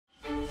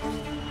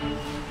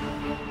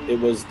It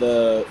was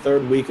the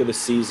third week of the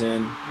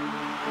season.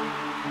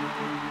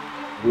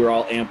 We were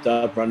all amped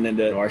up, running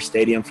into our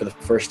stadium for the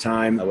first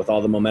time with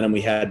all the momentum we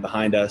had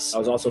behind us. I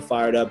was also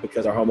fired up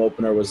because our home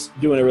opener was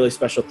doing a really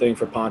special thing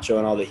for Pancho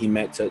and all that he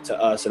meant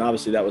to us, and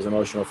obviously that was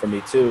emotional for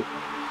me too.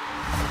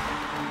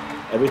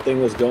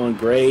 Everything was going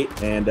great,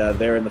 and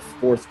there in the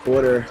fourth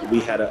quarter,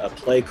 we had a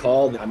play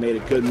called. I made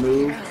a good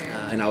move,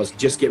 and I was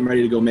just getting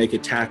ready to go make a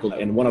tackle,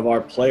 and one of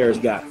our players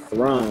got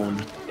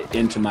thrown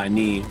into my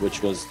knee,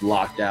 which was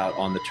locked out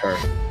on the turf,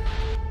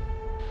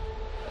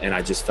 and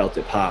I just felt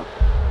it pop.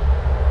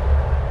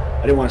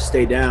 I didn't want to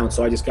stay down,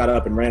 so I just got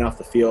up and ran off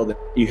the field.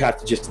 You have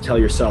to just tell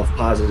yourself,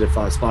 positive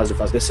thoughts, positive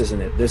thoughts. This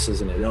isn't it. This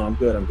isn't it. No, I'm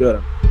good. I'm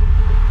good.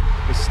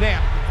 The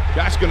snap.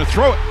 Josh going to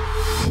throw it.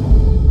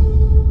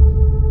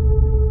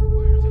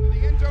 Into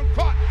the end zone,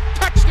 caught.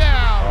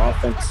 Touchdown. Our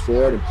offense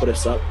scored and put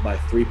us up by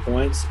 3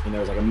 points, and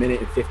there was like a minute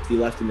and 50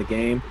 left in the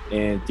game,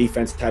 and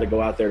defense had to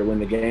go out there to win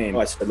the game.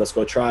 I said, let's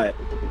go try it.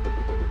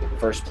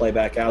 First play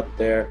back out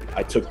there,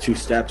 I took 2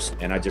 steps,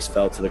 and I just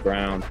fell to the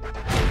ground.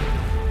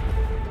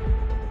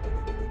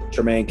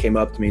 Tremaine came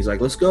up to me, he's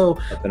like, let's go.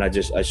 And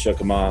I shook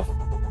him off.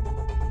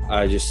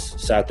 I just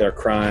sat there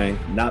crying,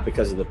 not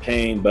because of the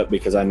pain, but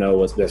because I know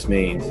what this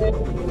means.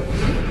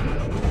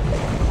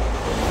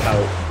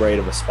 How great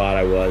of a spot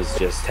I was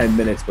just 10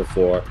 minutes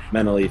before,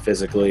 mentally,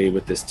 physically,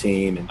 with this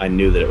team. And I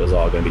knew that it was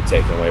all going to be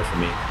taken away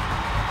from me.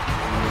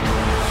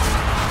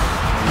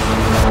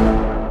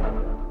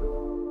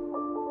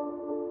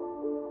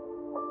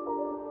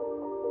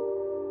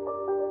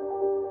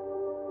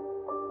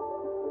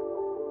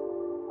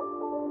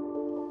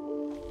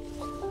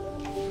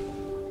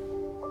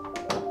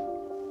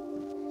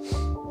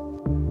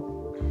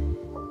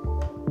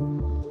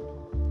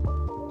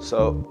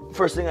 So,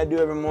 first thing I do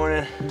every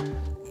morning,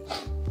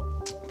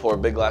 pour a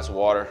big glass of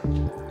water.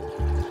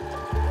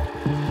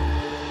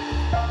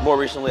 More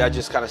recently, I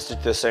just kind of stick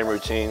to the same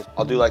routine.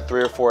 I'll do like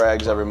 3 or 4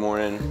 eggs every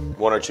morning,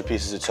 1 or 2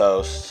 pieces of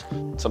toast,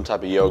 some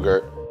type of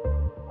yogurt.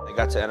 I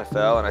got to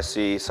NFL and I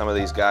see some of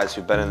these guys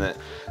who've been in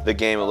the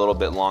game a little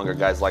bit longer,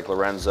 guys like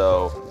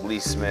Lorenzo, Lee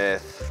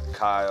Smith,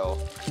 Kyle.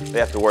 They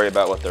have to worry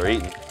about what they're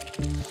eating,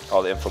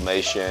 all the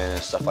inflammation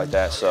and stuff like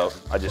that. So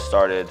I just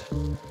started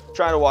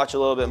trying to watch a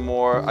little bit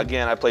more.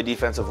 Again, I play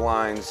defensive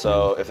line,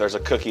 so if there's a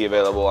cookie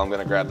available, I'm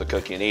gonna grab the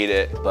cookie and eat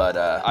it. But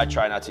I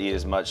try not to eat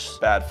as much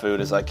bad food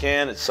as I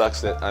can. It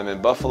sucks that I'm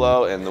in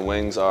Buffalo and the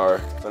wings are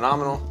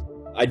phenomenal.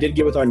 I did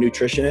get with our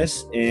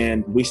nutritionist,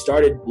 and we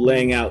started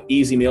laying out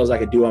easy meals I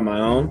could do on my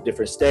own.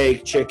 Different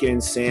steak,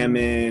 chicken,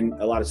 salmon,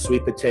 a lot of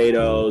sweet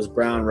potatoes,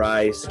 brown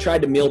rice. I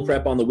tried to meal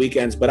prep on the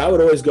weekends, but I would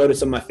always go to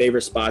some of my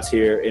favorite spots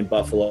here in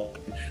Buffalo.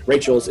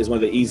 Rachel's is one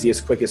of the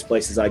easiest, quickest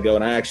places I go,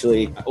 and I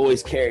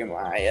always carry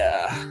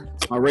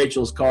my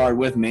Rachel's card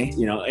with me.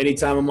 You know,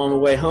 anytime I'm on my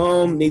way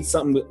home, need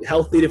something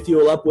healthy to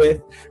fuel up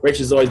with,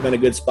 Rachel's always been a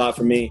good spot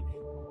for me.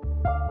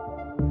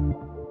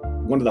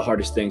 One of the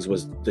hardest things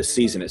was the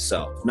season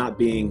itself, not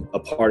being a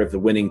part of the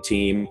winning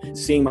team,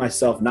 seeing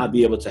myself not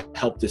be able to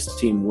help this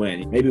team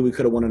win. Maybe we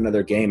could have won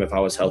another game if I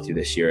was healthy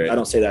this year. I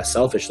don't say that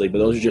selfishly, but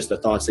those are just the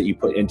thoughts that you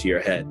put into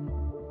your head.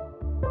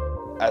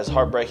 As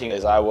heartbreaking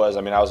as I was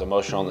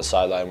emotional on the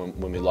sideline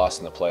when we lost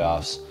in the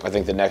playoffs. I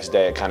think the next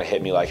day it kind of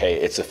hit me like, hey,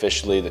 it's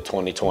officially the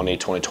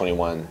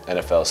 2020-2021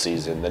 NFL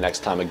season. The next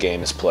time a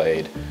game is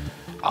played,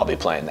 I'll be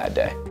playing that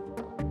day.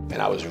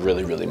 And I was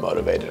really, really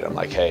motivated. I'm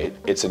like, hey,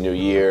 it's a new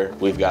year.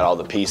 We've got all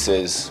the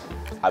pieces.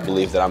 I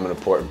believe that I'm an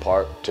important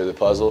part to the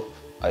puzzle.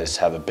 I just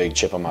have a big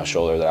chip on my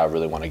shoulder that I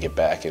really want to get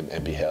back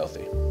and be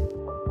healthy.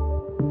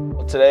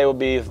 Well, today will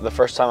be the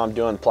first time I'm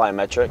doing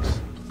plyometrics.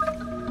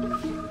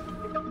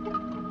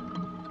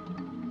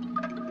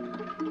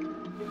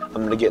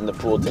 I'm gonna get in the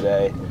pool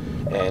today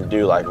and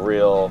do like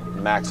real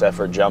max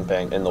effort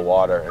jumping in the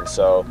water. And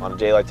so on a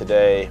day like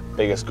today,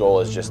 biggest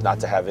goal is just not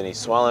to have any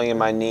swelling in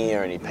my knee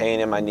or any pain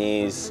in my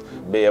knees,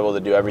 be able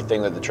to do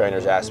everything that the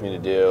trainers asked me to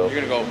do.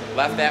 You're gonna go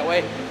left that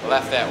way,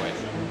 left that way.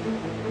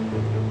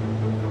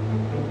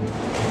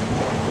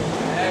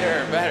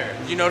 Better, better.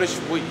 Did you notice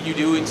what you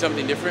doing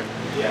something different?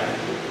 Yeah.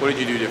 What did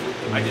you do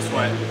different? I just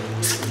went.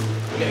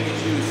 You gotta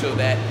get you so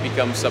that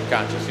becomes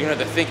subconscious. You don't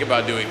have to think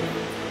about doing it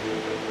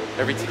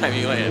every time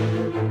you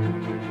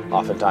land.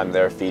 Oftentimes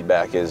their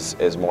feedback is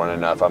more than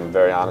enough. I'm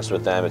very honest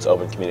with them. It's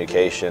open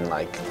communication.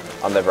 Like,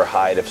 I'll never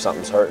hide if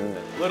something's hurting.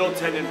 Little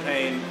tendon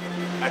pain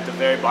at the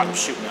very bottom,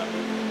 shooting up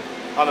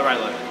on the right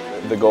leg.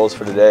 The goals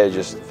for today is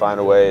just find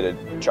a way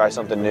to try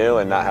something new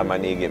and not have my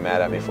knee get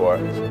mad at me for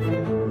it.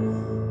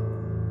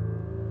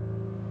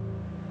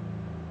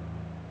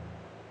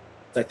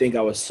 I think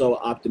I was so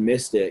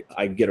optimistic.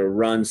 I get a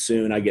run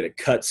soon. I get a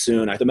cut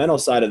soon. The mental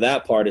side of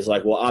that part is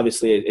like, well,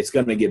 obviously it's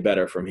going to get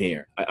better from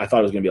here. I thought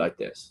it was going to be like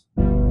this.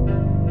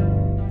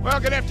 Well,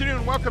 good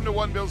afternoon. Welcome to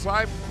One Bills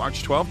Live.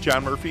 March 12th,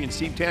 John Murphy and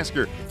Steve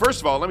Tasker.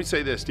 First of all, let me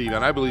say this, Steve,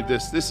 and I believe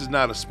this is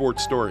not a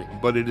sports story,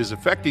 but it is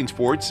affecting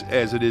sports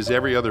as it is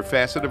every other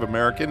facet of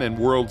American and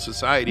world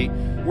society.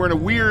 We're in a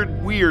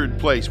weird, weird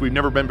place we've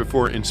never been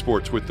before in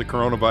sports with the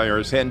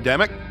coronavirus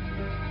pandemic.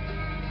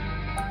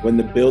 When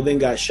the building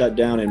got shut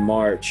down in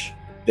March,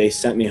 they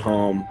sent me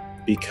home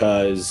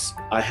because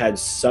I had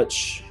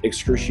such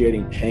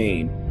excruciating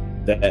pain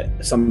that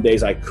some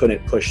days I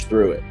couldn't push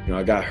through it.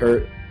 I got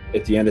hurt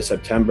at the end of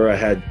September. I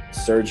had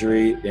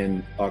surgery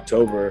in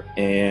October,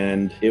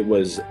 and it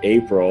was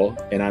April,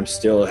 and I'm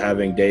still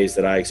having days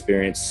that I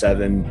experienced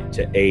 7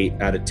 to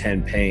 8 out of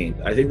 10 pain.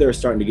 I think they were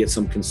starting to get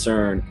some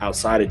concern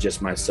outside of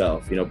just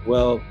myself.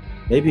 Well,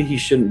 maybe he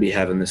shouldn't be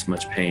having this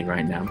much pain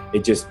right now.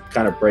 It just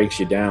kind of breaks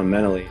you down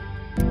mentally.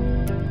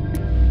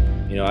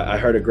 I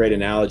heard a great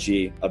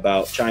analogy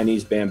about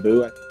Chinese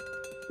bamboo,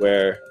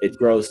 where it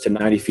grows to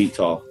 90 feet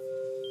tall.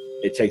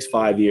 It takes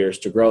 5 years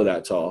to grow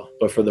that tall.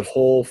 But for the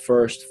whole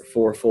first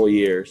 4 full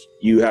years,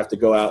 you have to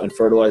go out and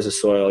fertilize the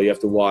soil. You have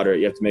to water it.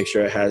 You have to make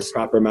sure it has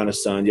proper amount of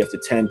sun. You have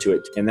to tend to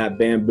it. And that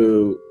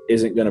bamboo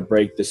isn't going to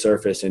break the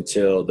surface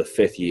until the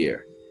 5th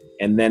year.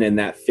 And then in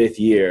that 5th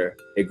year,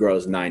 it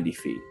grows 90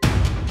 feet.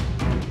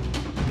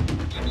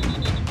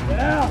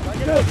 Yeah,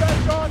 get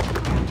that going.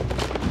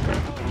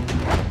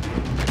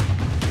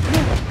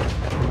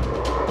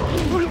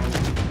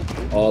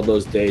 All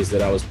those days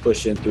that I was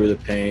pushing through the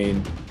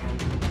pain,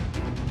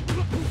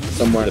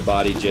 somewhere in the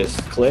body just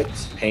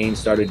clicked, pain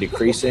started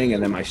decreasing,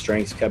 and then my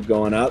strength kept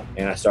going up,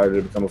 and I started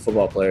to become a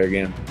football player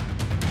again.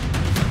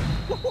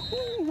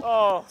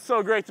 Oh,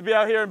 so great to be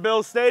out here in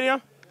Bills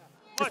Stadium.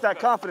 Just that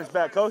confidence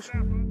back, Coach.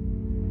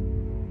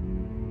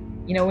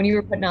 When you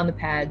were putting on the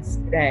pads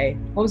today,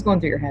 what was going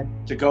through your head?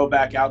 To go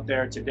back out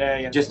there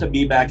today and just to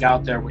be back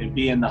out there and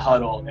be in the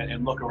huddle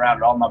and look around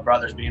at all my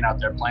brothers being out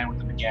there playing with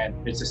them again.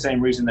 It's the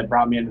same reason that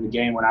brought me into the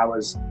game when I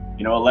was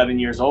 11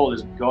 years old,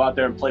 is go out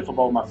there and play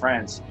football with my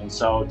friends. And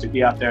so to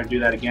be out there and do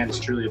that again is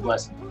truly a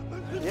blessing.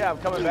 Yeah, I'm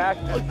coming back.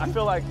 I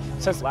feel like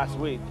since last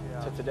week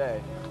to today,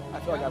 I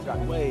feel like I've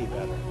gotten way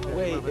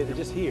better.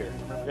 Just here.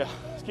 Yeah,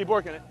 let's keep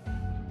working it.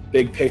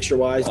 Big picture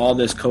wise, all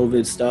this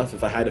COVID stuff,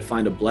 if I had to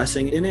find a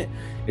blessing in it,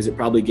 is it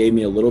probably gave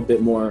me a little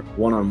bit more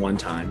one-on-one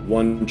time.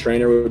 One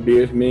trainer would be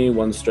with me,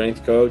 one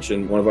strength coach,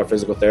 and one of our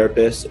physical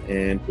therapists,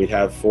 and we'd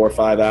have 4 or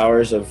 5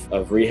 hours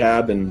of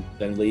rehab and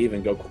then leave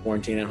and go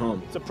quarantine at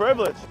home. It's a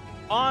privilege,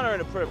 honor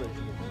and a privilege.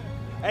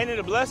 Ain't it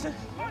a blessing?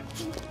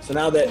 So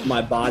now that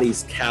my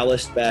body's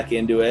calloused back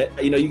into it,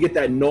 you get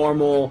that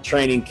normal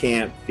training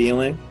camp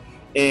feeling,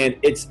 and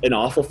it's an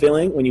awful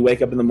feeling when you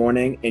wake up in the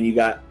morning and you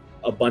got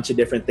a bunch of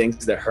different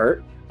things that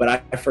hurt, but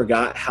I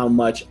forgot how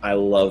much I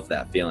love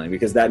that feeling,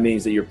 because that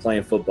means that you're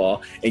playing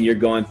football and you're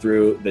going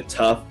through the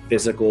tough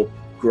physical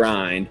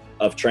grind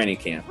of training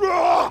camp.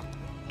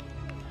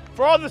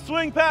 For all the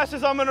swing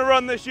passes I'm going to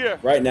run this year.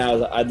 Right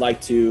now, I'd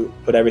like to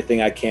put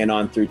everything I can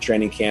on through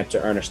training camp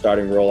to earn a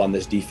starting role on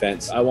this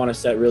defense. I want to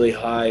set really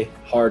high,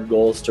 hard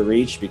goals to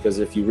reach, because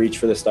if you reach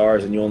for the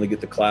stars and you only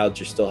get the clouds,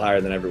 you're still higher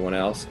than everyone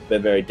else.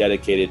 Been very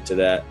dedicated to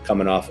that,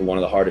 coming off of one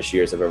of the hardest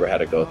years I've ever had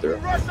to go through.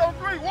 Rush on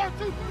 3, 1,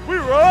 2, we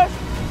rush.